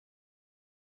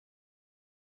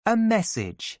A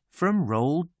message from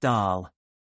Roald Dahl.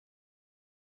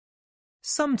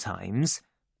 Sometimes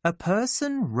a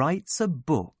person writes a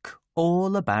book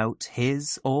all about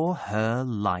his or her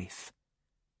life.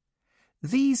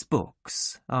 These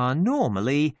books are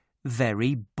normally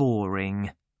very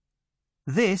boring.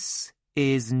 This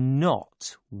is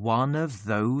not one of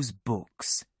those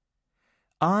books.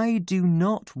 I do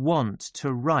not want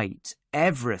to write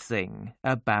everything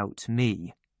about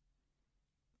me.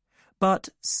 But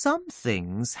some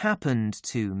things happened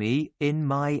to me in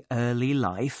my early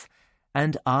life,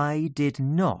 and I did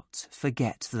not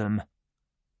forget them.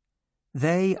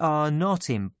 They are not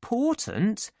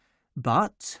important,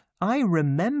 but I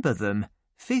remember them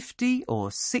 50 or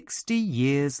 60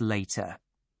 years later.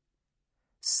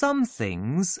 Some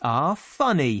things are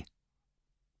funny.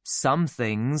 Some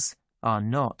things are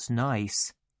not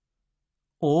nice.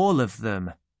 All of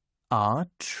them are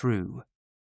true.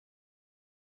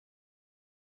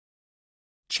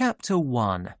 Chapter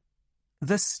 1.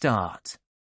 The Start.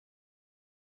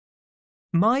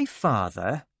 My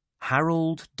father,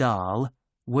 Roald Dahl,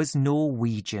 was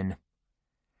Norwegian.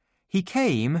 He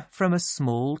came from a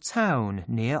small town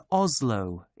near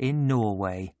Oslo in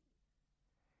Norway.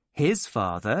 His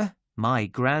father, my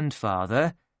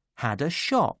grandfather, had a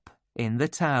shop in the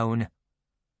town.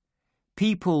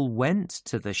 People went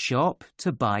to the shop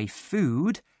to buy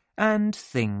food and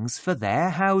things for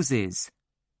their houses.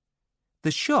 The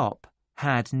shop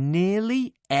had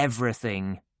nearly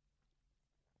everything.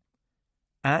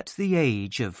 At the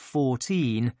age of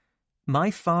 14, my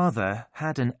father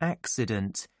had an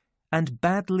accident and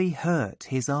badly hurt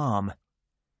his arm.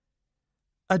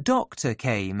 A doctor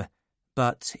came,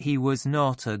 but he was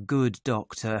not a good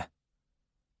doctor.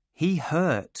 He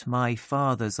hurt my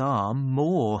father's arm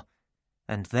more,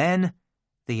 and then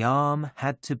the arm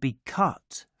had to be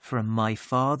cut from my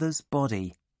father's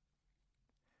body.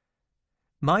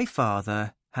 My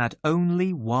father had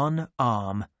only one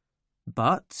arm,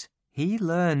 but he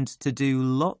learned to do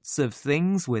lots of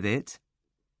things with it.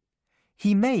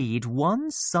 He made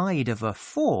one side of a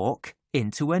fork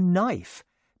into a knife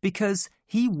because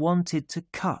he wanted to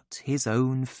cut his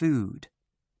own food.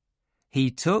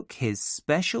 He took his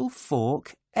special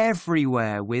fork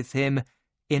everywhere with him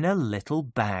in a little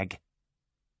bag.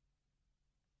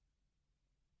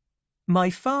 My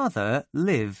father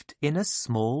lived in a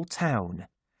small town,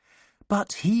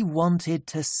 but he wanted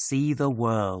to see the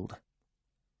world.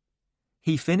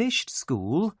 He finished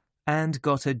school and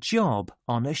got a job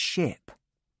on a ship.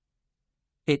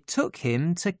 It took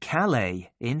him to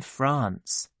Calais in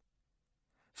France.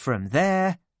 From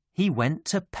there, he went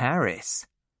to Paris.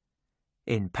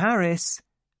 In Paris,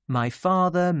 my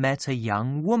father met a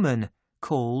young woman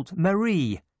called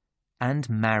Marie and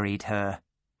married her.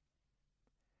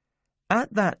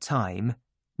 At that time,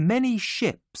 many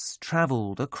ships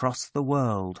travelled across the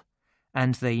world,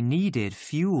 and they needed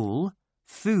fuel,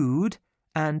 food,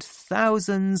 and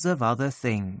thousands of other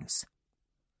things.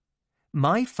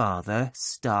 My father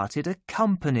started a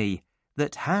company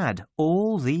that had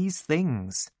all these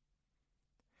things.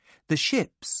 The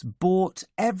ships bought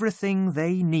everything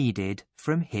they needed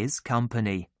from his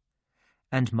company,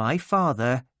 and my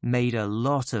father made a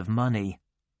lot of money.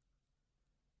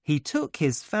 He took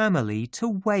his family to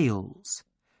Wales,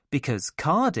 because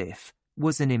Cardiff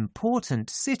was an important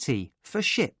city for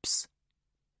ships.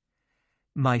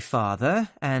 My father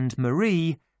and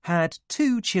Marie had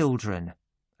 2 children,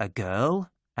 a girl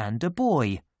and a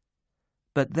boy,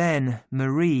 but then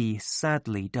Marie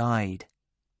sadly died.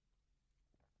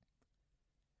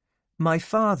 My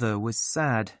father was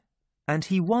sad, and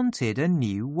he wanted a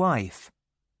new wife.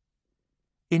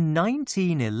 In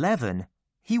 1911,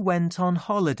 he went on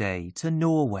holiday to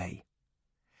Norway.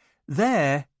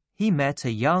 There, he met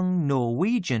a young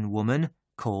Norwegian woman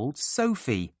called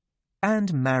Sophie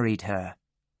and married her.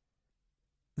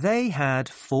 They had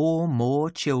 4 more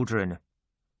children,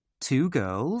 2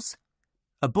 girls,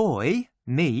 a boy,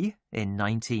 me, in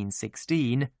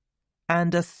 1916,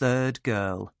 and a 3rd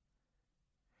girl.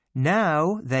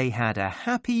 Now they had a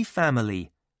happy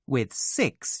family with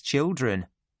 6 children.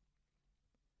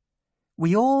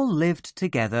 We all lived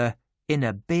together in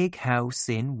a big house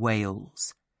in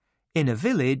Wales, in a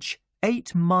village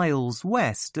 8 miles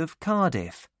west of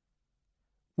Cardiff.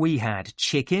 We had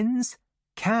chickens,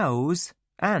 cows,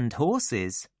 and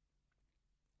horses.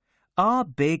 Our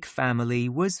big family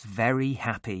was very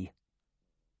happy.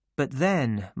 But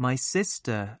then my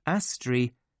sister,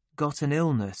 Astrid, got an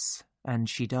illness and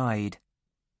she died.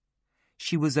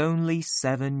 She was only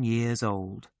 7 years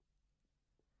old.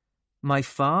 My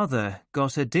father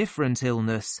got a different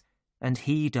illness and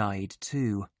he died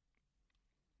too.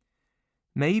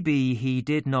 Maybe he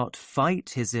did not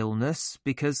fight his illness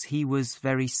because he was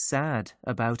very sad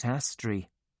about Astrid.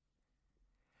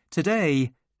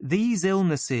 Today, these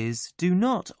illnesses do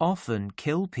not often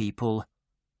kill people.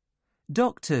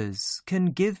 Doctors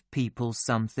can give people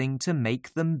something to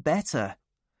make them better.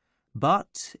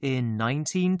 But in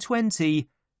 1920,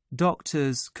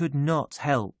 doctors could not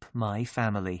help my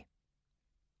family.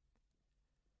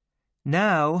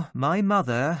 Now my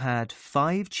mother had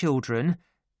 5 children,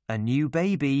 a new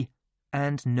baby,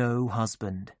 and no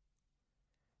husband.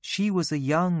 She was a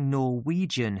young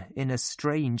Norwegian in a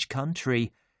strange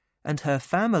country, and her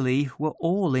family were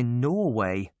all in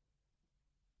Norway.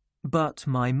 But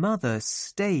my mother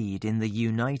stayed in the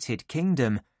United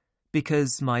Kingdom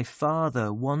because my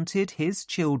father wanted his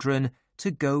children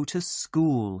to go to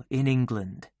school in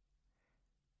England.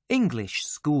 English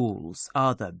schools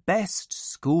are the best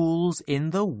schools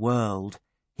in the world,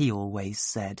 he always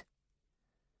said.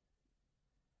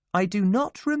 I do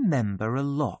not remember a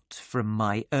lot from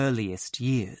my earliest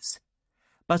years,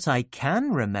 but I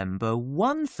can remember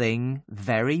one thing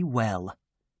very well: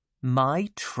 my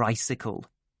tricycle.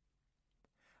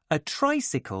 A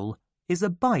tricycle is a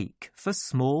bike for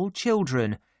small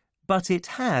children, but it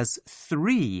has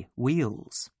 3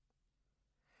 wheels.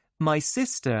 My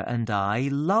sister and I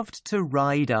loved to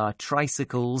ride our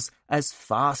tricycles as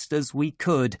fast as we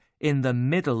could in the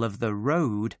middle of the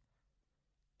road.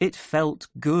 It felt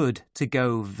good to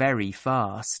go very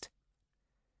fast.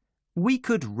 We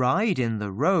could ride in the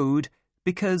road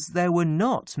because there were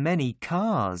not many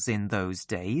cars in those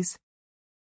days.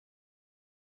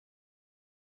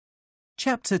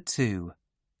 Chapter 2.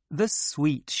 The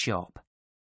Sweet Shop.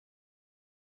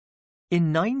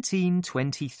 In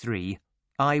 1923,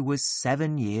 I was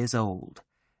 7 years old,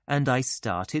 and I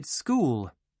started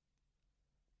school.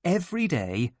 Every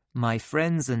day, my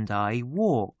friends and I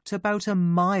walked about a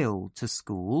mile to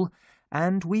school,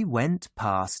 and we went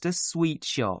past a sweet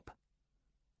shop.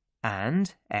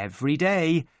 And every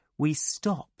day, we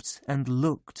stopped and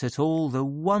looked at all the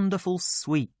wonderful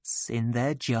sweets in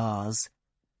their jars.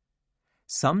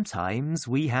 Sometimes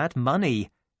we had money,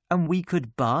 and we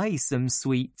could buy some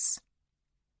sweets.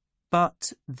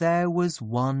 But there was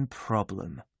one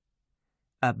problem.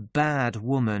 A bad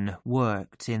woman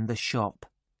worked in the shop.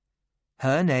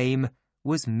 Her name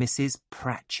was Mrs.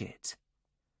 Pratchett.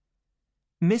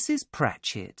 Mrs.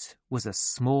 Pratchett was a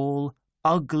small,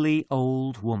 ugly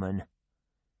old woman.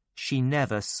 She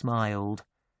never smiled,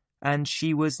 and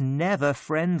she was never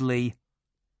friendly.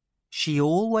 She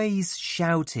always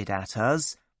shouted at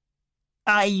us,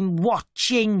 "I'm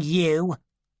watching you,"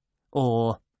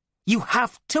 or "You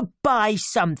have to buy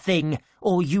something,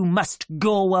 or you must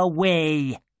go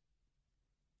away."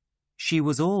 She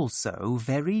was also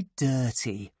very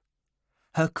dirty.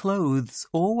 Her clothes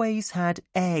always had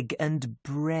egg and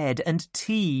bread and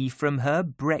tea from her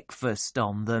breakfast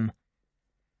on them.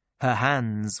 Her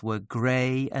hands were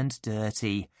grey and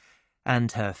dirty,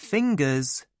 and her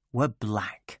fingers were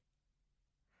black.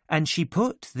 And she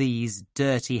put these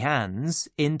dirty hands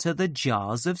into the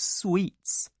jars of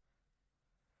sweets.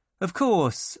 Of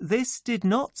course, this did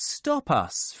not stop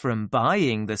us from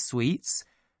buying the sweets,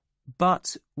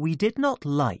 but we did not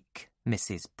like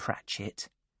Mrs. Pratchett.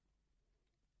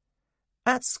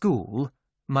 At school,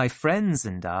 my friends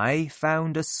and I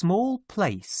found a small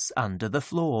place under the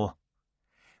floor.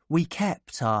 We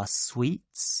kept our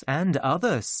sweets and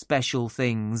other special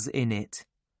things in it.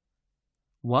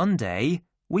 One day,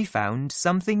 we found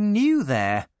something new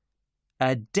there: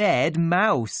 a dead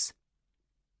mouse.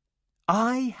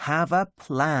 "I have a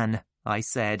plan," I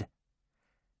said.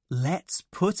 "Let's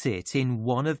put it in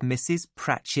one of Mrs.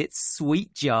 Pratchett's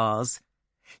sweet jars.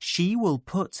 She will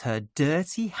put her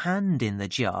dirty hand in the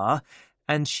jar,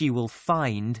 and she will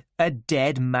find a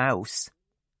dead mouse."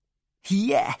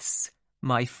 "Yes,"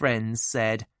 my friends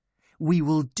said. "We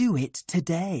will do it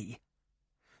today.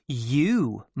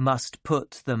 You must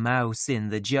put the mouse in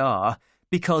the jar,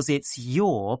 because it's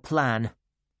your plan."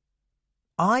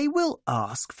 "I will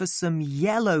ask for some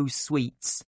yellow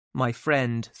sweets," my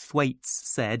friend Thwaites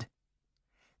said.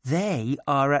 "They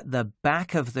are at the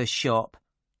back of the shop.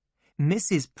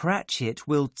 Mrs. Pratchett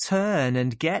will turn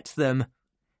and get them.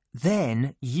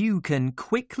 Then you can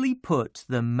quickly put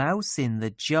the mouse in the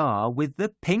jar with the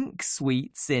pink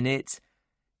sweets in it.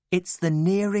 It's the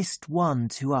nearest one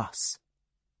to us."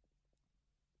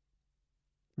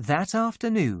 That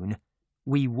afternoon,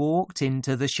 we walked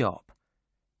into the shop.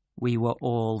 We were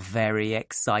all very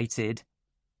excited.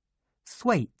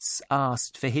 Thwaites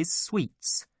asked for his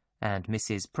sweets, and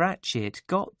Mrs. Pratchett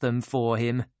got them for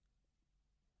him.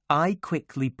 I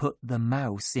quickly put the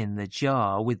mouse in the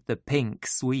jar with the pink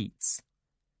sweets.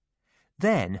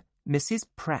 Then Mrs.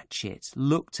 Pratchett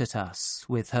looked at us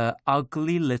with her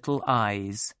ugly little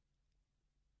eyes.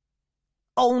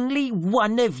 "Only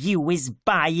one of you is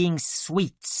buying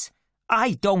sweets.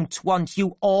 I don't want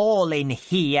you all in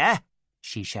here,"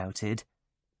 she shouted.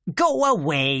 "Go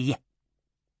away."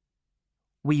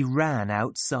 We ran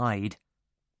outside.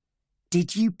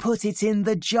 "Did you put it in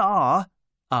the jar?"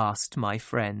 asked my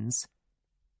friends.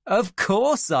 "Of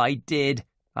course I did,"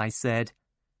 I said.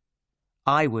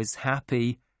 I was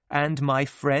happy, and my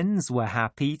friends were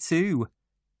happy too.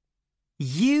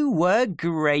 "You were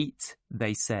great,"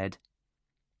 they said.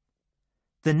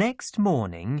 The next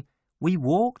morning, we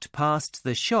walked past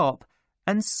the shop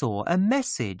and saw a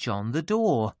message on the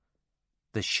door.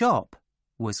 The shop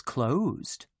was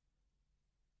closed.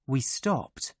 We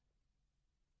stopped.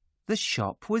 The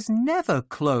shop was never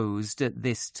closed at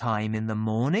this time in the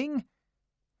morning.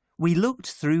 We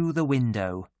looked through the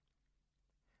window.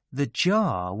 The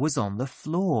jar was on the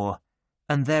floor,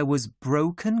 and there was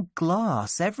broken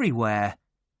glass everywhere.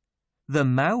 The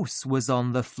mouse was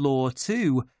on the floor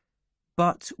too,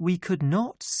 but we could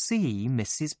not see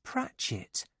Mrs.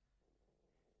 Pratchett.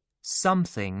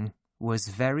 Something was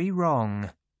very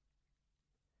wrong.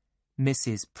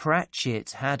 "Mrs.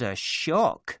 Pratchett had a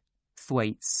shock,"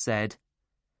 Thwaites said.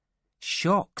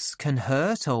 "Shocks can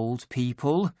hurt old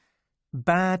people.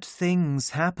 Bad things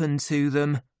happen to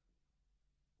them."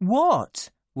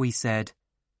 "What?" we said.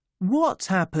 "What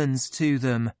happens to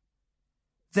them?"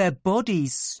 "Their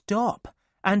bodies stop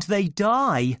and they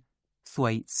die,"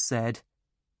 Thwaites said.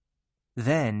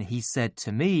 Then he said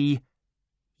to me,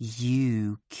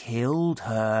 "You killed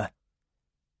her."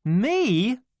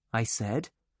 "Me?" I said.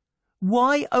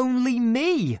 "Why only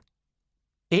me?"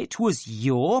 "It was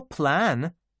your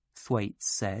plan," Thwaites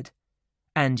said,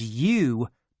 "and you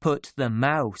put the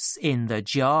mouse in the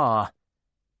jar."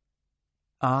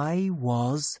 I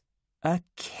was a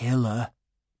killer.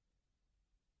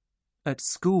 At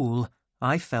school,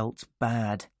 I felt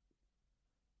bad.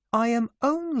 I am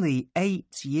only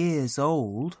 8 years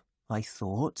old, I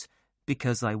thought,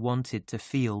 because I wanted to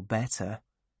feel better.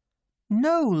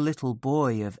 No little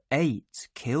boy of 8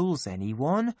 kills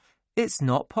anyone. It's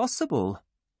not possible.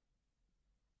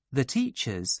 The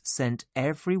teachers sent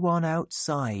everyone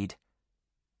outside.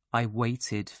 I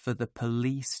waited for the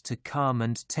police to come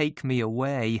and take me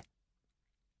away.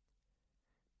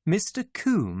 Mr.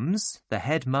 Coombs, the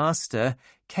headmaster,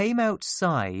 came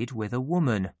outside with a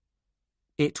woman.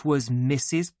 It was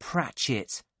Mrs.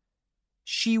 Pratchett.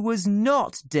 She was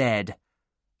not dead.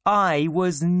 I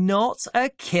was not a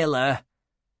killer.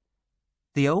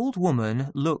 The old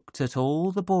woman looked at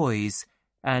all the boys,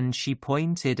 and she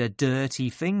pointed a dirty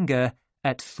finger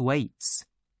at Thwaites.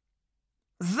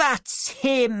 "That's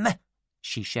him!"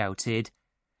 she shouted.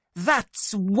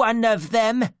 "That's one of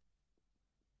them!"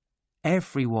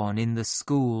 Everyone in the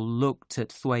school looked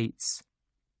at Thwaites.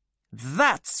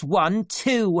 "That's one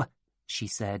too!" she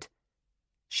said.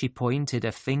 She pointed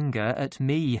a finger at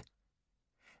me.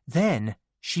 Then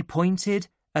she pointed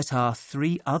at our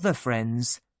 3 other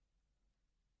friends.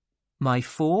 My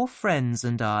 4 friends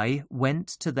and I went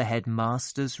to the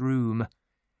headmaster's room.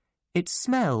 It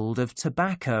smelled of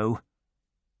tobacco.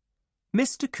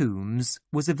 Mr. Coombs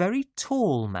was a very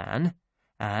tall man,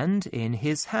 and in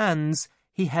his hands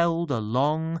he held a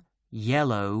long,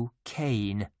 yellow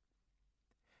cane.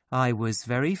 I was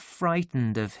very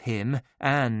frightened of him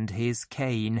and his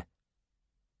cane.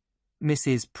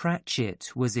 Mrs.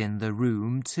 Pratchett was in the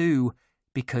room too,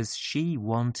 because she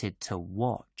wanted to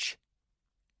watch.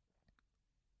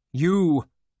 "You,"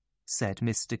 said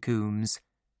Mr. Coombs.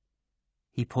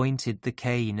 He pointed the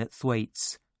cane at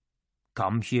Thwaites.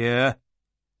 "Come here."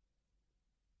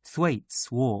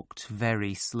 Thwaites walked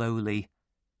very slowly.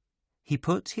 He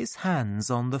put his hands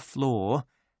on the floor,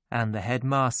 and the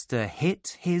headmaster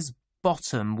hit his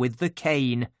bottom with the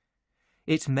cane.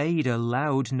 It made a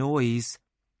loud noise.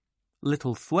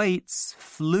 Little Thwaites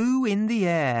flew in the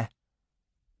air.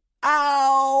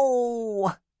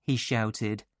 "Ow!" he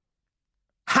shouted.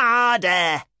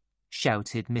 "Harder!"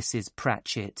 shouted Mrs.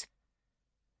 Pratchett.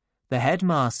 The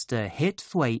headmaster hit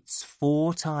Thwaites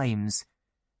 4 times.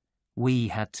 We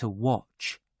had to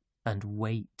watch and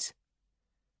wait.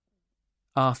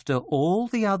 After all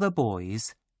the other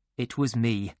boys, it was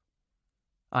me.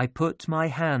 I put my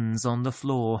hands on the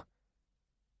floor.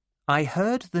 I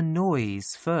heard the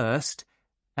noise first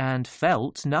and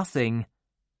felt nothing.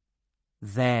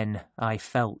 Then I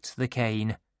felt the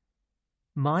cane.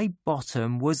 My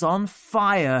bottom was on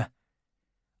fire.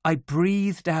 I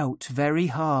breathed out very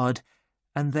hard,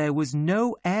 and there was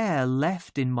no air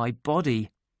left in my body.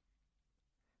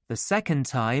 The second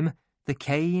time, the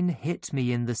cane hit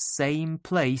me in the same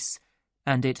place,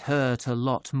 and it hurt a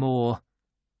lot more.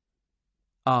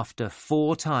 After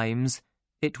 4 times,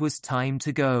 it was time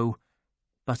to go,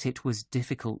 but it was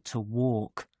difficult to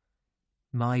walk.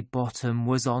 My bottom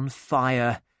was on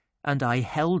fire, and I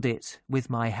held it with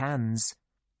my hands.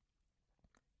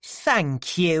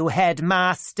 "Thank you,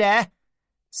 headmaster,"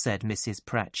 said Mrs.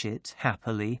 Pratchett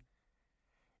happily.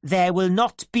 "There will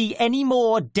not be any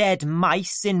more dead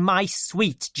mice in my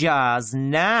sweet jars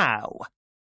now."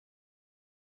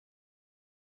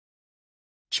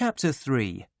 Chapter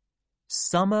 3.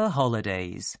 Summer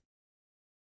Holidays.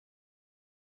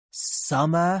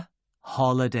 Summer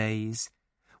holidays.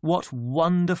 What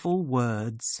wonderful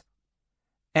words!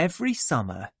 Every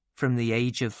summer, from the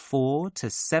age of 4 to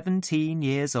 17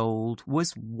 years old,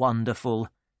 was wonderful.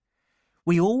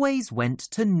 We always went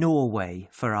to Norway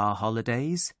for our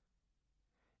holidays.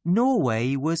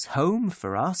 Norway was home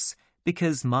for us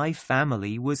because my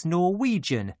family was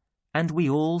Norwegian and we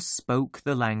all spoke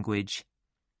the language.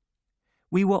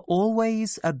 We were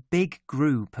always a big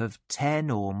group of 10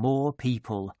 or more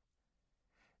people.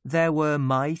 There were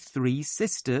my 3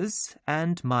 sisters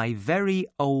and my very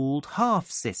old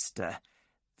half-sister,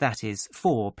 that is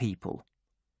 4 people.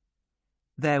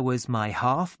 There was my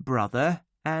half-brother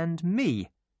and me,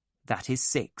 that is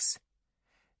 6.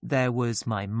 There was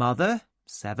my mother,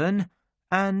 7,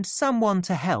 and someone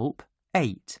to help,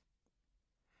 8.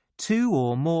 2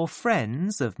 or more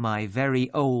friends of my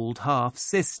very old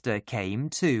half-sister came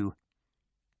too.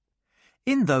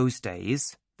 In those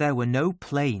days, there were no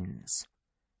planes.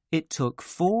 It took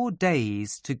 4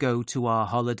 days to go to our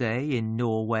holiday in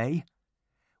Norway.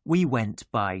 We went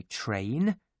by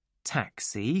train,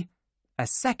 taxi, a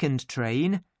second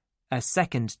train, a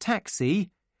second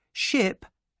taxi, ship,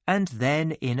 and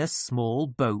then in a small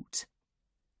boat.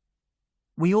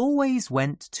 We always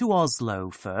went to Oslo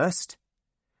first.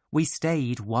 We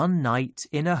stayed 1 night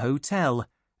in a hotel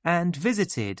and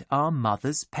visited our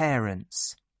mother's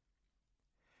parents.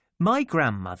 My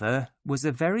grandmother was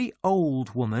a very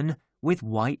old woman with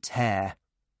white hair.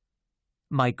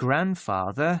 My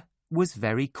grandfather was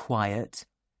very quiet.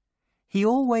 He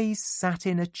always sat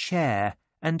in a chair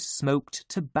and smoked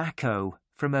tobacco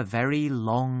from a very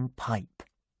long pipe.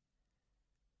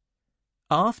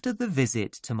 After the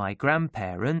visit to my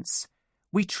grandparents,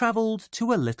 we travelled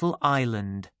to a little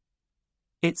island.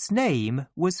 Its name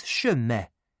was Tjøme,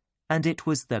 and it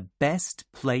was the best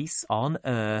place on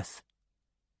earth.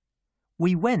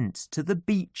 We went to the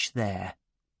beach there.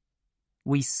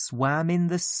 We swam in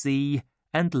the sea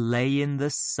and lay in the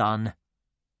sun.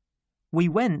 We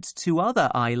went to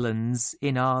other islands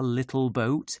in our little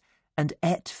boat and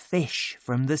ate fish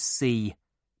from the sea.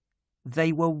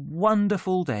 They were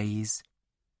wonderful days.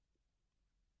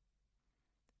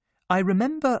 I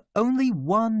remember only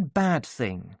one bad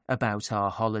thing about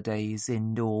our holidays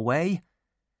in Norway.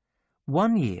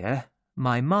 One year,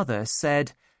 my mother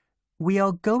said, "We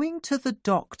are going to the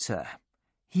doctor.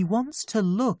 He wants to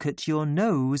look at your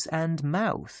nose and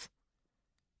mouth."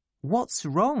 "What's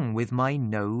wrong with my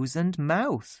nose and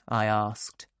mouth?" I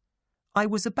asked. I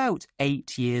was about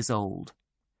 8 years old.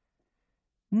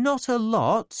 "Not a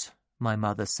lot," my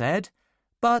mother said,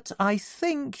 "but I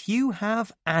think you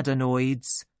have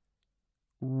adenoids."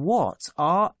 "What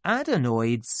are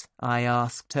adenoids?" I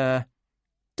asked her.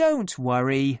 "Don't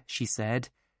worry," she said.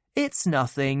 "It's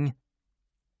nothing."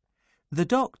 The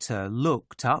doctor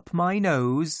looked up my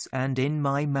nose and in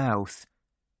my mouth.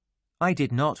 I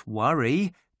did not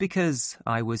worry because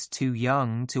I was too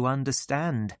young to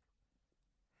understand.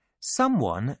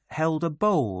 Someone held a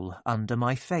bowl under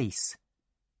my face.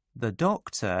 The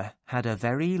doctor had a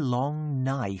very long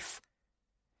knife.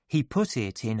 He put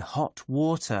it in hot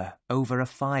water over a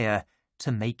fire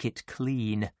to make it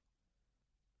clean.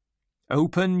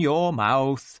 "Open your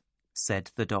mouth,"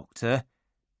 said the doctor,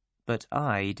 but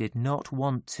I did not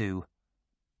want to.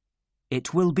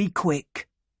 "It will be quick,"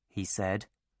 he said.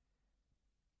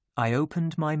 I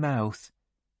opened my mouth.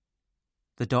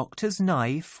 The doctor's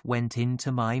knife went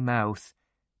into my mouth.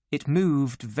 It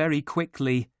moved very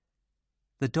quickly.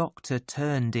 The doctor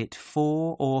turned it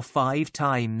 4 or 5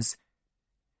 times.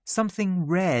 Something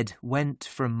red went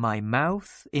from my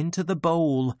mouth into the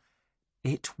bowl.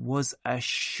 It was a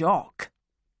shock.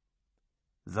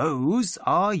 "Those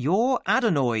are your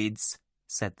adenoids,"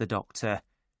 said the doctor.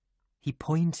 He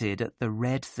pointed at the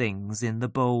red things in the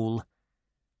bowl.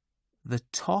 The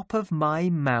top of my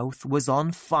mouth was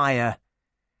on fire.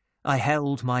 I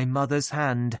held my mother's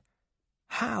hand.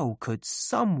 How could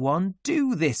someone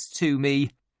do this to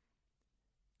me?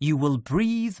 "You will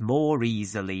breathe more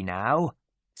easily now,"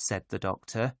 said the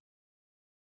doctor.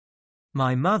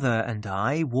 My mother and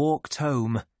I walked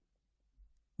home.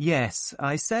 Yes,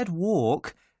 I said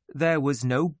walk. There was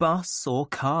no bus or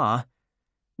car.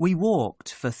 We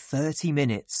walked for 30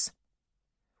 minutes.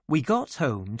 We got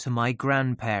home to my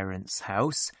grandparents'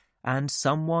 house and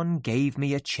someone gave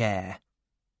me a chair.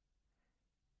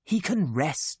 "He can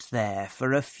rest there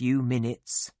for a few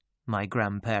minutes," my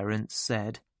grandparents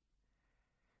said.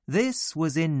 This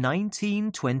was in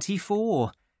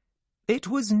 1924. It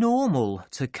was normal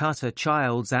to cut a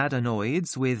child's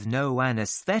adenoids with no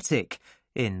anaesthetic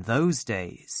in those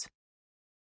days.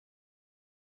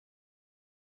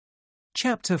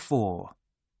 Chapter 4.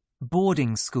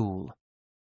 Boarding School.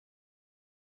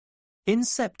 In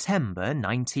September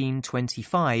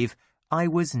 1925, I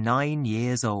was 9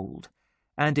 years old,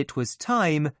 and it was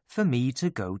time for me to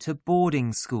go to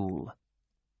boarding school.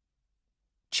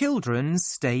 Children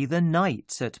stay the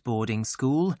night at boarding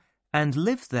school and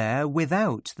live there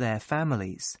without their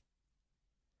families.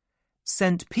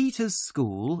 St. Peter's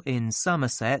School in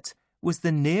Somerset was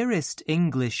the nearest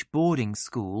English boarding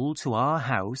school to our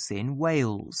house in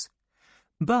Wales,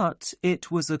 but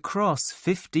it was across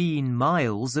 15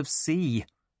 miles of sea.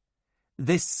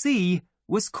 This sea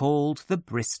was called the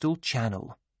Bristol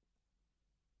Channel.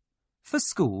 For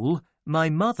school, my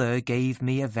mother gave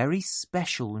me a very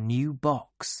special new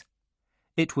box.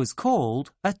 It was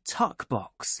called a tuck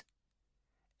box.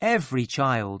 Every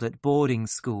child at boarding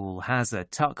school has a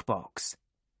tuck box.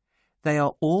 They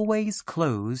are always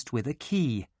closed with a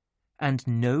key, and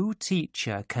no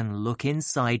teacher can look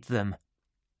inside them.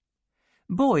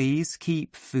 Boys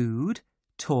keep food,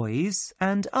 toys,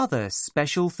 and other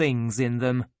special things in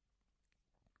them.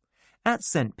 At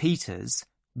St. Peter's,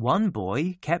 one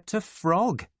boy kept a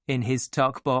frog in his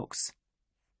tuck box.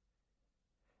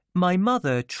 My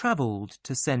mother travelled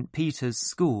to St. Peter's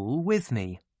School with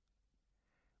me.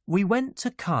 We went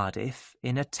to Cardiff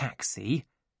in a taxi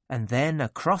and then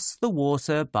across the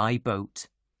water by boat.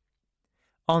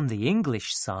 On the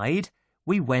English side,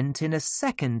 we went in a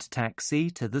second taxi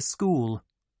to the school.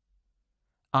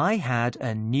 I had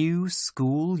a new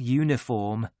school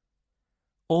uniform.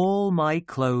 All my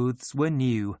clothes were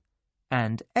new,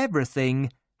 and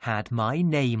everything had my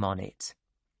name on it.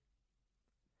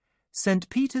 St.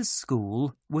 Peter's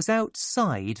School was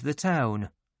outside the town.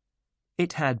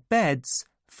 It had beds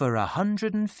for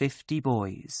 150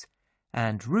 boys,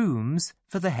 and rooms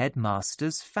for the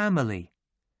headmaster's family.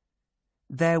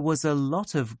 There was a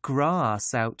lot of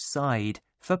grass outside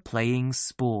for playing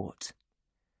sport.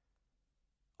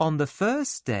 On the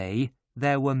first day,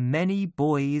 there were many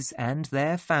boys and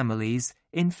their families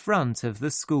in front of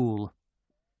the school.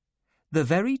 The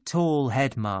very tall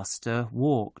headmaster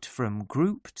walked from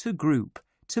group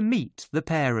to meet the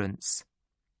parents.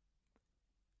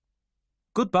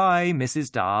 "Goodbye, Mrs.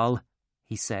 Dahl,"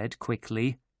 he said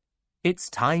quickly. "It's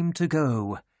time to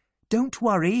go. Don't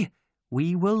worry,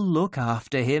 we will look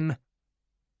after him."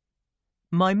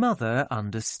 My mother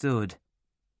understood.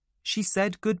 She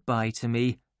said goodbye to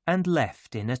me and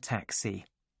left in a taxi.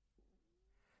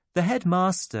 The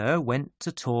headmaster went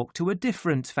to talk to a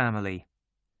different family.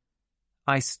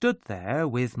 I stood there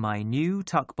with my new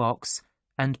tuck box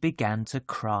and began to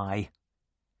cry.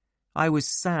 I was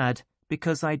sad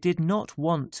because I did not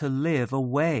want to live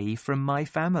away from my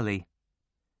family.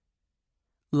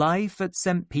 Life at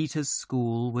St. Peter's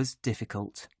School was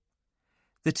difficult.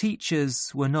 The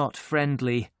teachers were not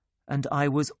friendly, and I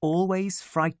was always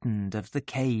frightened of the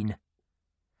cane.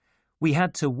 We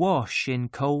had to wash in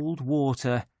cold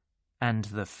water, and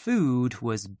the food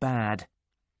was bad.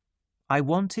 I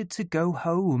wanted to go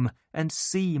home and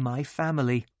see my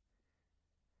family.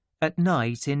 At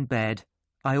night in bed,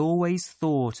 I always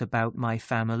thought about my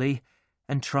family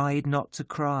and tried not to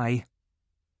cry.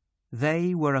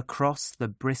 They were across the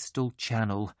Bristol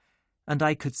Channel, and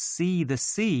I could see the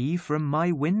sea from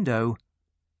my window.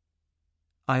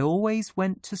 I always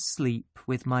went to sleep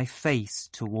with my face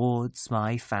towards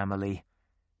my family.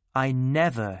 I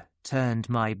never turned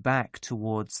my back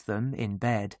towards them in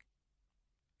bed.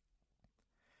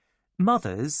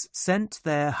 Mothers sent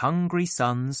their hungry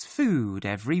sons food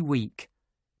every week.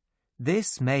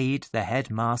 This made the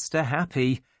headmaster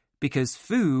happy because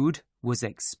food was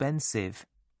expensive.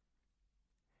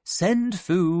 "Send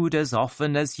food as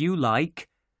often as you like,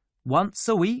 once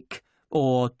a week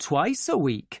or twice a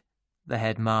week," the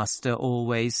headmaster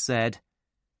always said.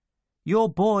 "Your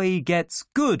boy gets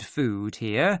good food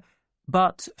here,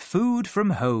 but food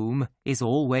from home is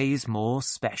always more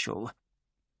special.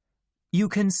 You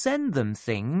can send them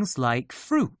things like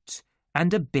fruit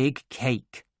and a big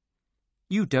cake.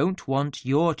 You don't want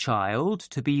your child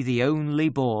to be the only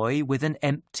boy with an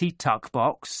empty tuck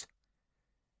box."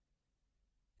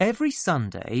 Every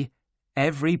Sunday,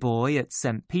 Every boy at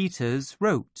St. Peter's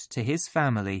wrote to his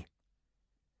family.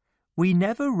 We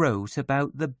never wrote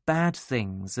about the bad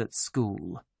things at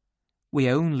school. We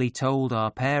only told our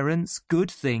parents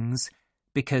good things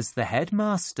because the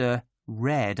headmaster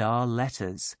read our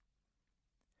letters.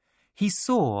 He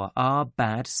saw our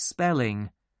bad spelling,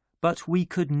 but we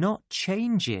could not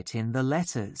change it in the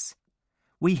letters.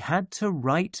 We had to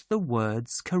write the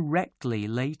words correctly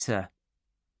later.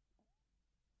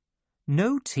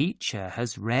 No teacher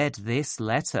has read this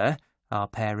letter, our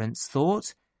parents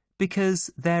thought, because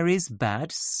there is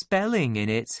bad spelling in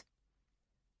it.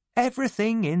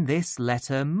 Everything in this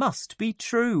letter must be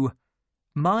true.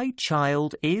 My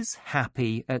child is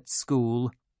happy at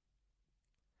school.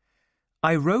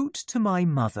 I wrote to my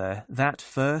mother that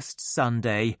first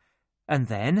Sunday, and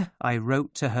then I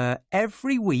wrote to her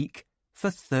every week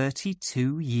for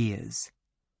 32 years.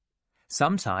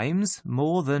 Sometimes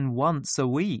more than once a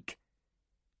week.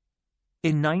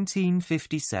 In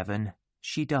 1957,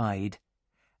 she died,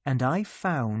 and I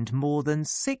found more than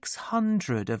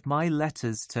 600 of my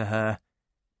letters to her.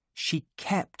 She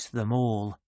kept them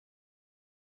all.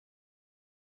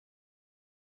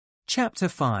 Chapter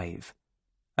 5.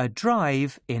 A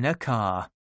Drive in a Car.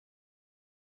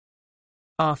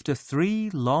 After 3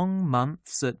 long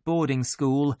months at boarding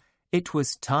school, it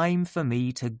was time for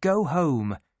me to go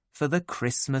home for the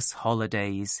Christmas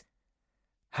holidays.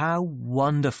 How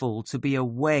wonderful to be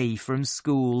away from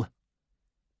school!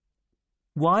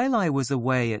 While I was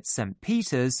away at St.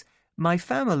 Peter's, my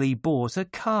family bought a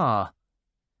car.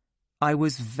 I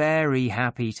was very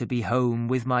happy to be home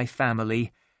with my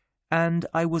family, and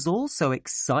I was also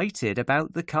excited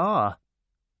about the car.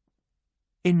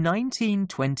 In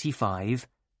 1925,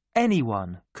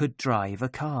 anyone could drive a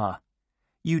car.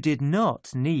 You did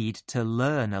not need to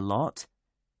learn a lot.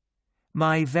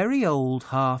 My very old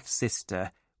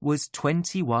half-sister was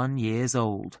 21 years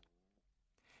old.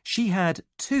 She had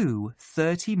 2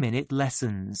 30-minute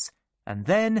lessons, and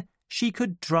then she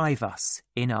could drive us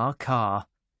in our car.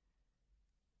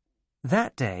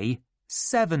 That day,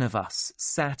 7 of us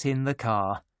sat in the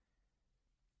car.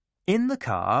 In the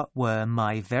car were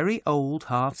my very old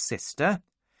half-sister,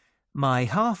 my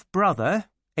half-brother,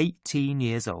 18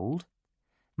 years old,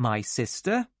 my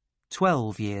sister,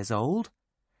 12 years old,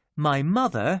 my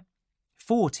mother,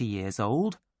 40 years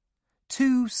old,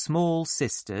 2 small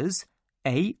sisters,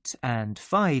 8 and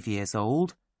 5 years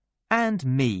old, and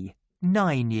me,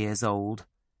 9 years old.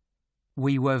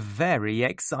 We were very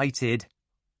excited.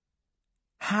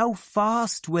 "How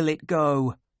fast will it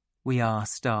go?" we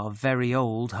asked our very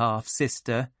old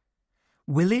half-sister.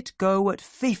 "Will it go at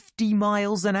 50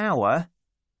 miles an hour?"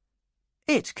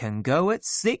 "It can go at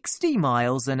 60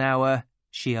 miles an hour,"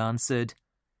 she answered.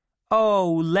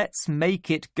 "Oh, let's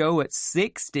make it go at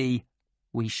 60,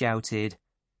 we shouted.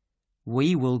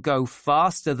 "We will go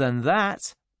faster than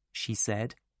that," she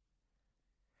said.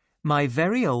 My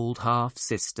very old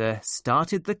half-sister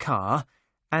started the car,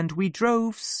 and we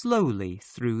drove slowly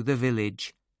through the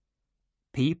village.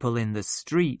 People in the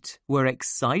street were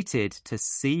excited to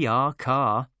see our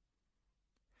car.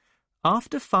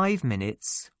 After 5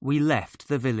 minutes, we left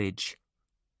the village.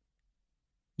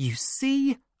 "You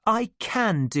see, I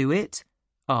can do it,"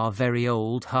 our very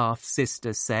old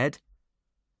half-sister said.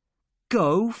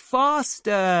 "Go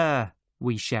faster!"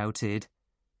 we shouted.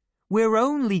 "We're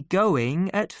only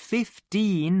going at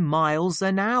 15 miles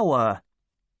an hour."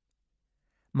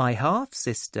 My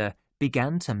half-sister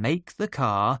began to make the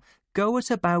car go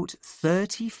at about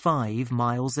 35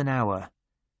 miles an hour.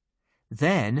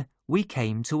 Then we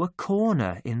came to a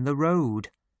corner in the road.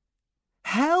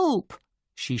 "Help!"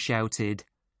 she shouted.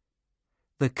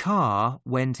 The car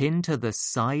went into the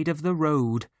side of the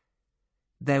road.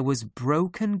 There was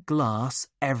broken glass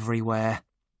everywhere.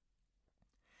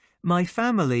 My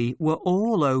family were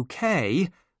all okay,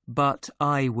 but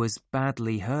I was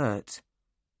badly hurt.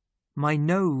 My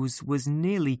nose was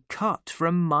nearly cut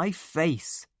from my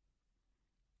face.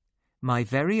 My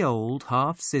very old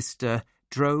half-sister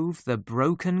drove the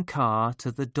broken car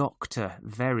to the doctor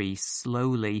very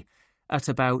slowly, at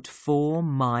about 4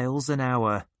 miles an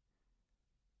hour.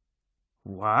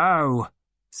 "Wow,"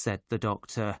 said the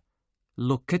doctor.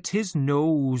 "Look at his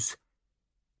nose."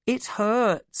 "It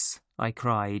hurts," I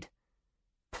cried.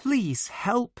 "Please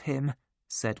help him,"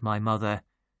 said my mother.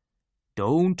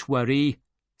 "Don't worry,"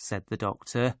 said the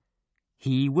doctor.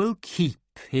 "He will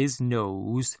keep his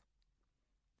nose."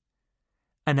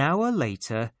 An hour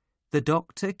later, the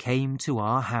doctor came to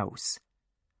our house.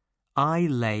 I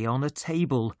lay on a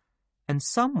table, and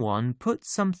someone put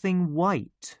something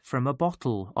white from a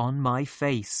bottle on my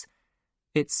face.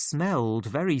 It smelled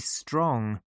very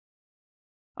strong.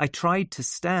 I tried to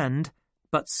stand,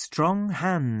 but strong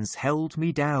hands held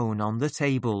me down on the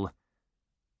table.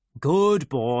 "Good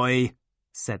boy,"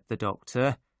 said the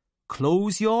doctor.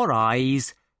 "Close your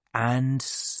eyes and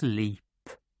sleep."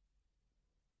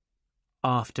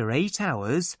 After 8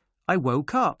 hours, I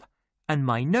woke up, and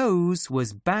my nose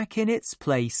was back in its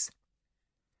place.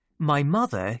 My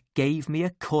mother gave me a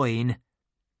coin.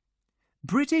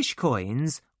 British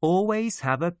coins always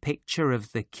have a picture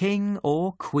of the king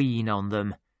or queen on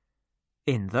them.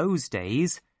 In those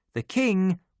days, the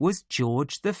king was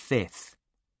George V.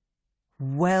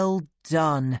 "Well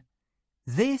done.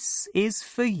 This is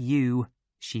for you,"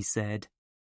 she said.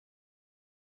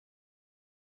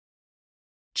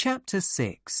 Chapter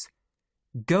 6.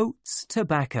 Goat's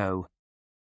Tobacco.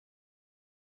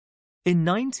 In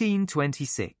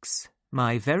 1926,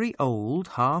 my very old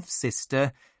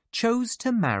half-sister chose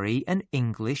to marry an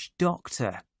English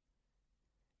doctor.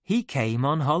 He came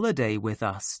on holiday with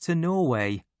us to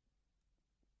Norway.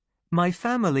 My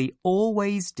family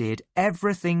always did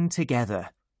everything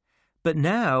together, but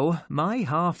now my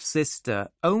half-sister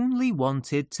only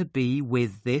wanted to be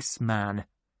with this man.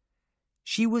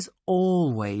 She was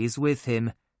always with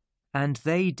him, and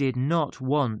they did not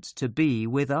want to be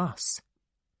with us.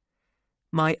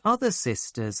 My other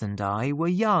sisters and I were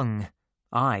young.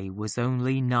 I was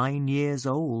only 9 years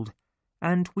old,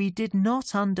 and we did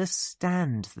not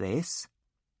understand this.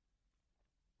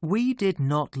 We did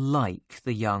not like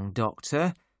the young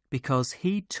doctor because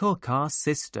he took our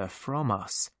sister from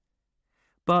us.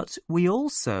 But we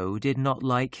also did not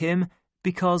like him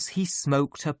because he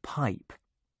smoked a pipe.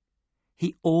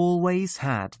 He always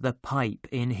had the pipe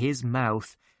in his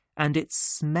mouth, and it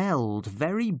smelled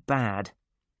very bad.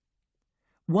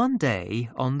 One day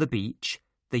on the beach,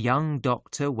 the young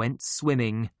doctor went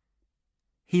swimming.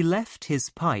 He left his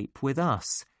pipe with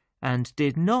us and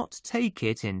did not take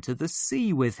it into the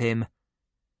sea with him.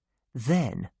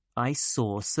 Then I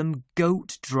saw some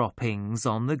goat droppings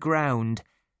on the ground,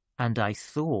 and I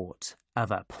thought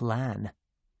of a plan.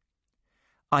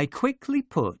 I quickly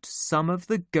put some of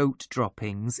the goat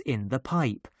droppings in the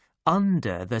pipe,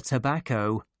 under the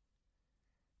tobacco.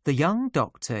 The young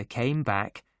doctor came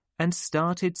back and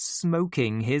started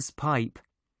smoking his pipe.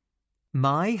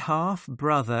 My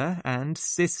half-brother and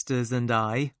sisters and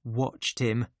I watched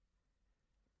him.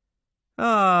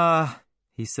 "Ah,"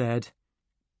 he said,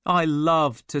 "I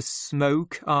love to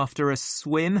smoke after a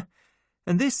swim,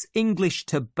 and this English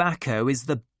tobacco is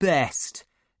the best.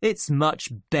 It's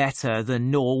much better than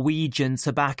Norwegian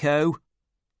tobacco."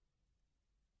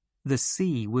 The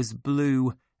sea was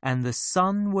blue and the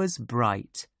sun was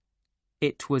bright.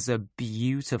 It was a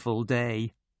beautiful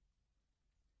day.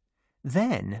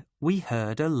 Then we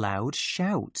heard a loud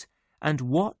shout and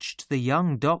watched the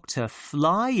young doctor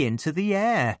fly into the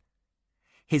air.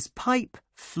 His pipe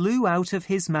flew out of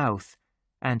his mouth,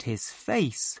 and his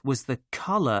face was the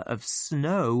colour of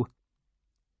snow.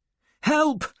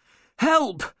 "Help!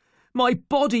 Help! My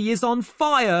body is on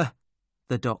fire!"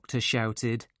 the doctor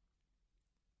shouted.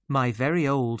 My very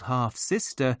old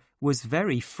half-sister was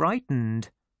very frightened.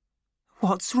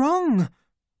 "What's wrong?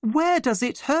 Where does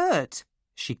it hurt?"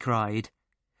 she cried.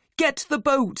 "Get the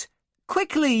boat!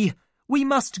 Quickly! We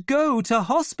must go to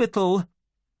hospital!"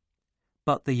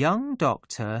 But the young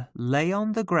doctor lay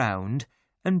on the ground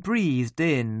and breathed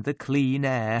in the clean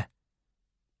air.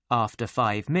 After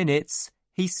 5 minutes,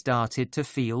 he started to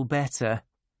feel better.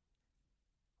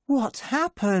 "What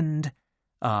happened?"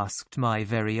 asked my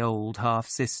very old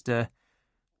half-sister.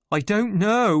 "I don't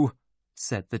know,"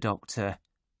 said the doctor.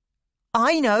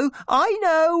 I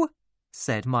know,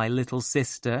 said my little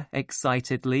sister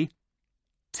excitedly.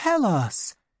 "Tell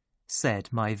us,"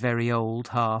 said my very old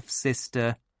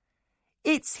half-sister.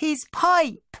 "It's his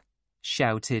pipe,"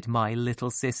 shouted my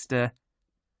little sister.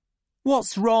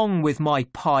 "What's wrong with my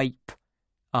pipe?"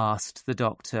 asked the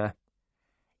doctor.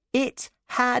 "It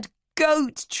had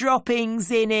goat droppings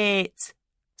in it,"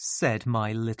 said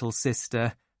my little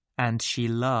sister, and she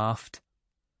laughed.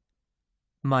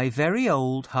 My very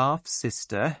old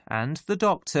half-sister and the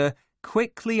doctor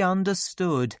quickly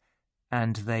understood,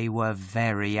 and they were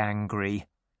very angry.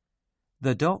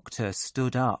 The doctor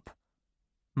stood up.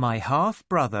 My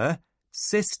half-brother,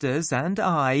 sisters and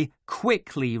I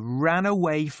quickly ran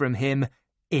away from him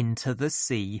into the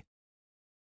sea.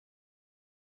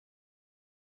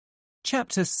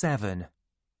 Chapter 7.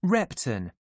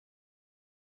 Repton.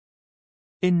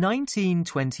 In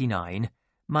 1929,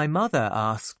 my mother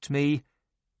asked me,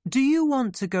 "Do you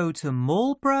want to go to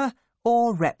Marlborough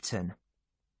or Repton?"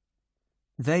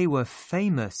 They were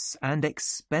famous and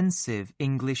expensive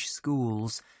English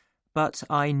schools, but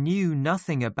I knew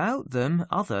nothing about them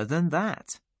other than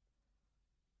that.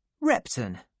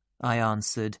 "Repton," I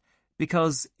answered,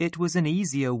 because it was an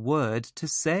easier word to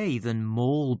say than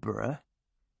Marlborough.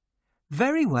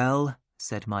 Very well,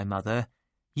 said my mother,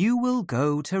 you will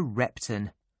go to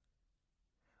Repton.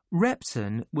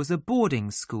 Repton was a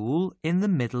boarding school in the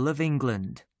middle of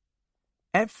England.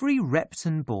 Every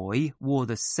Repton boy wore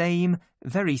the same,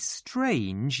 very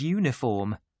strange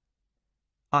uniform.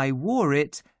 I wore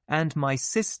it, and my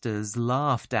sisters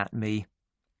laughed at me.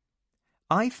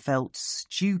 I felt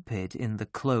stupid in the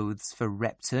clothes for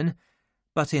Repton,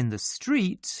 but in the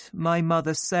street my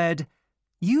mother said,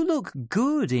 "You look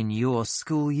good in your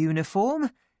school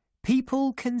uniform.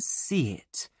 People can see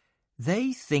it.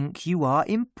 They think you are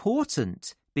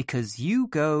important because you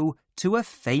go to a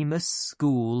famous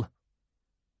school."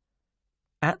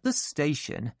 At the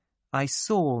station, I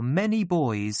saw many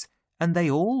boys, and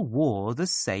they all wore the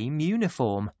same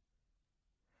uniform.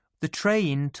 The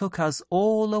train took us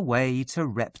all away to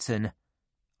Repton.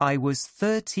 I was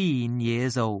 13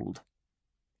 years old.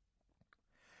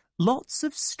 Lots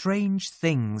of strange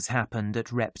things happened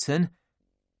at Repton.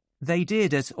 They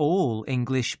did at all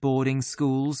English boarding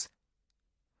schools.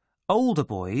 Older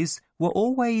boys were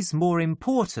always more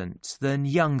important than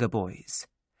younger boys,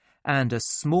 and a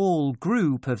small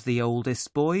group of the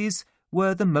oldest boys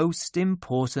were the most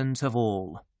important of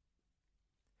all.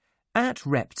 At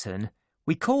Repton,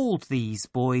 we called these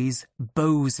boys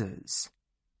bozers.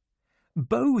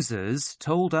 Bozers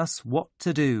told us what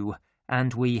to do,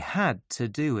 and we had to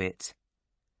do it.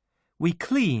 We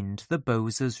cleaned the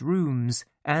bozers' rooms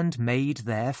and made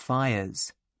their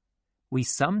fires. We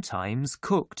sometimes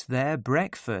cooked their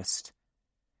breakfast.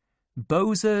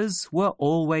 Bozers were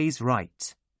always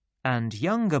right, and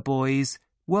younger boys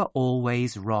were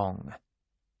always wrong.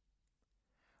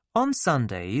 On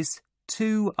Sundays,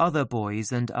 2 other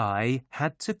boys and I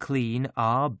had to clean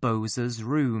our bozer's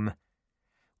room.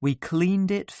 We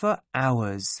cleaned it for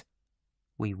hours.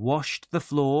 We washed the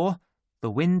floor,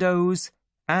 the windows,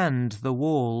 and the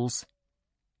walls.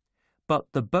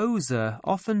 But the bozer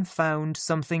often found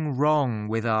something wrong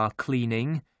with our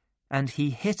cleaning, and he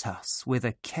hit us with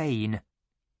a cane.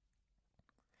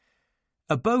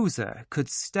 A bozer could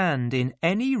stand in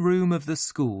any room of the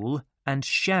school and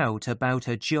shout about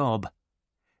a job.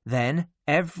 Then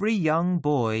every young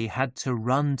boy had to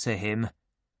run to him.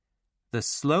 The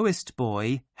slowest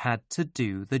boy had to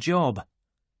do the job.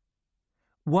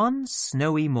 One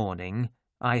snowy morning,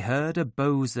 I heard a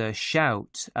bozer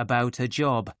shout about a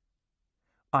job.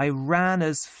 I ran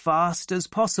as fast as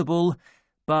possible,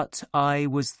 but I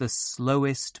was the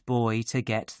slowest boy to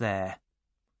get there.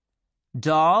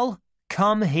 "Dahl,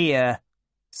 come here,"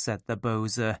 said the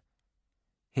bozer.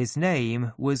 His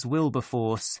name was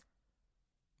Wilberforce.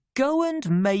 "Go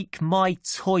and make my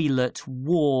toilet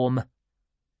warm."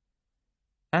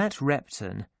 At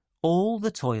Repton, all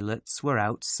the toilets were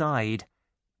outside,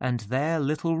 and their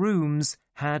little rooms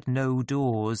had no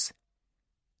doors.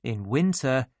 In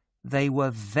winter, they were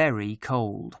very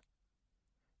cold.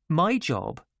 My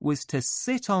job was to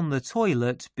sit on the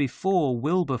toilet before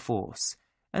Wilberforce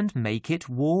and make it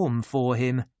warm for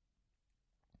him.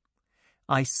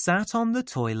 I sat on the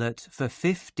toilet for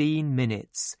 15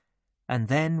 minutes, and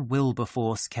then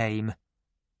Wilberforce came.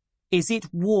 "Is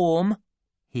it warm?"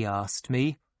 he asked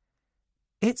me.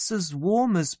 "It's as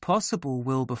warm as possible,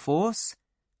 Wilberforce."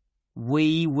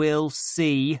 "We will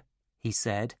see," he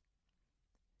said.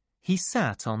 He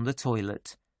sat on the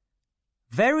toilet.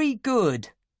 "Very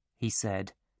good," he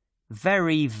said.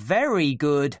 "Very, very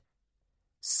good.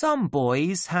 Some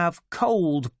boys have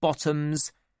cold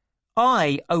bottoms.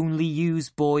 I only use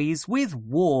boys with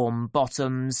warm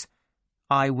bottoms.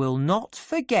 I will not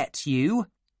forget you."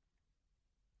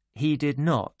 He did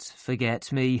not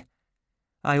forget me.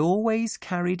 I always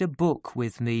carried a book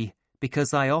with me,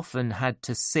 because I often had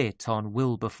to sit on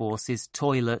Wilberforce's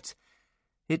toilet.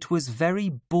 It was very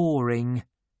boring.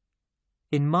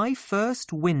 In my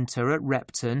first winter at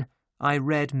Repton, I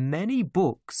read many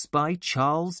books by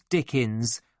Charles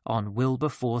Dickens on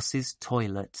Wilberforce's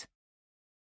toilet.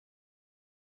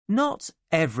 Not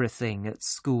everything at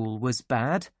school was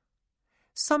bad.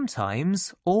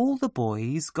 Sometimes all the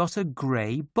boys got a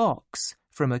grey box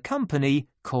from a company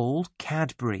called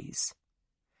Cadbury's.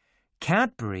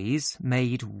 Cadbury's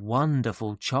made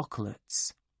wonderful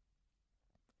chocolates.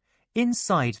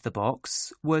 Inside the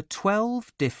box were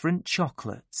 12 different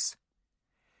chocolates.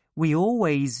 We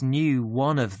always knew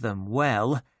one of them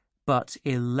well, but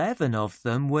 11 of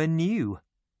them were new.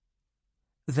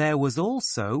 There was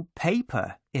also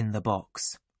paper in the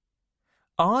box.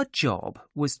 Our job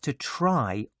was to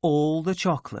try all the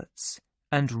chocolates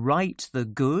and write the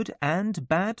good and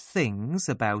bad things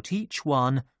about each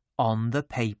one on the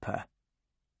paper.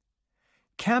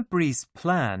 Cadbury's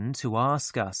plan to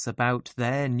ask us about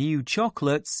their new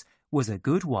chocolates was a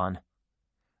good one.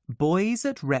 Boys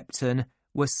at Repton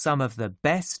were some of the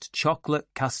best chocolate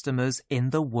customers in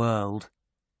the world.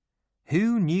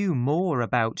 Who knew more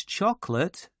about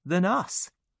chocolate than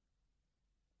us?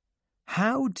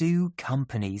 How do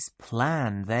companies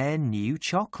plan their new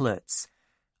chocolates?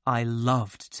 I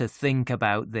loved to think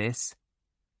about this.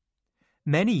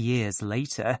 Many years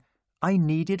later, I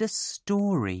needed a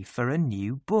story for a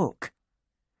new book.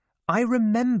 I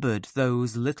remembered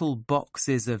those little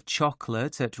boxes of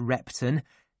chocolate at Repton,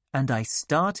 and I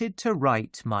started to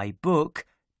write my book,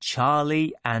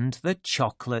 Charlie and the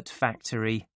Chocolate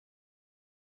Factory.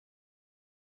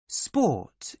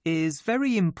 Sport is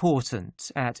very important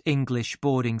at English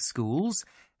boarding schools,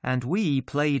 and we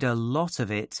played a lot of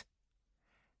it.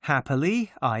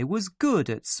 Happily, I was good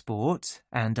at sport,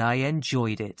 and I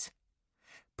enjoyed it.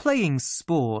 Playing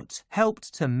sport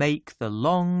helped to make the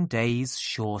long days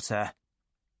shorter.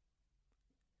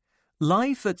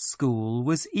 Life at school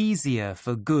was easier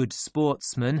for good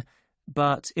sportsmen,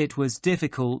 but it was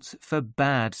difficult for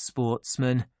bad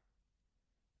sportsmen.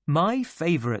 My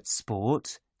favourite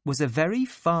sport was a very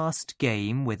fast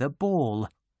game with a ball.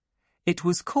 It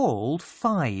was called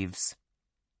fives.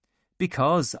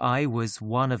 Because I was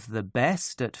one of the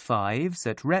best at fives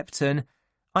at Repton,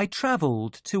 I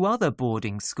travelled to other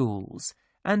boarding schools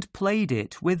and played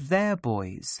it with their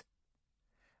boys.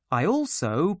 I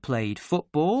also played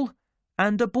football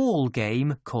and a ball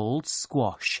game called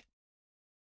squash.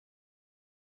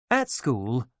 At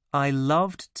school, I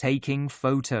loved taking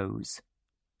photos.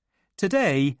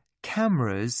 Today,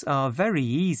 cameras are very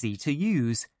easy to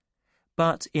use,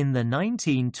 but in the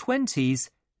 1920s,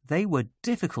 they were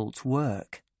difficult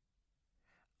work.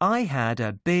 I had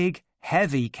a big,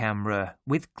 heavy camera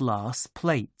with glass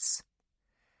plates.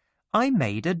 I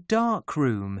made a dark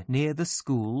room near the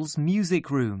school's music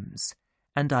rooms,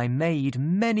 and I made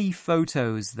many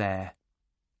photos there.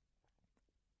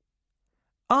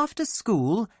 After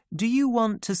school, do you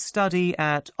want to study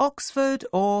at Oxford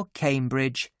or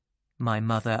Cambridge? My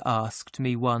mother asked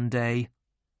me one day.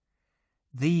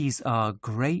 These are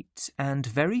great and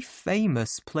very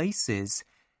famous places,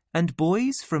 and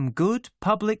boys from good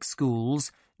public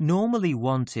schools normally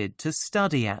wanted to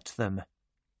study at them.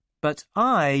 But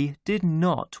I did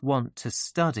not want to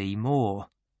study more.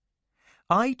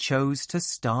 I chose to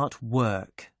start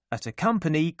work at a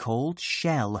company called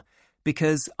Shell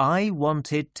because I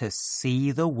wanted to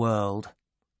see the world.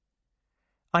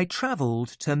 I travelled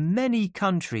to many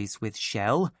countries with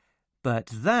Shell, but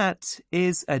that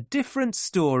is a different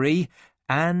story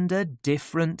and a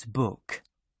different book.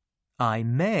 I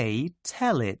may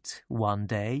tell it one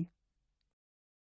day.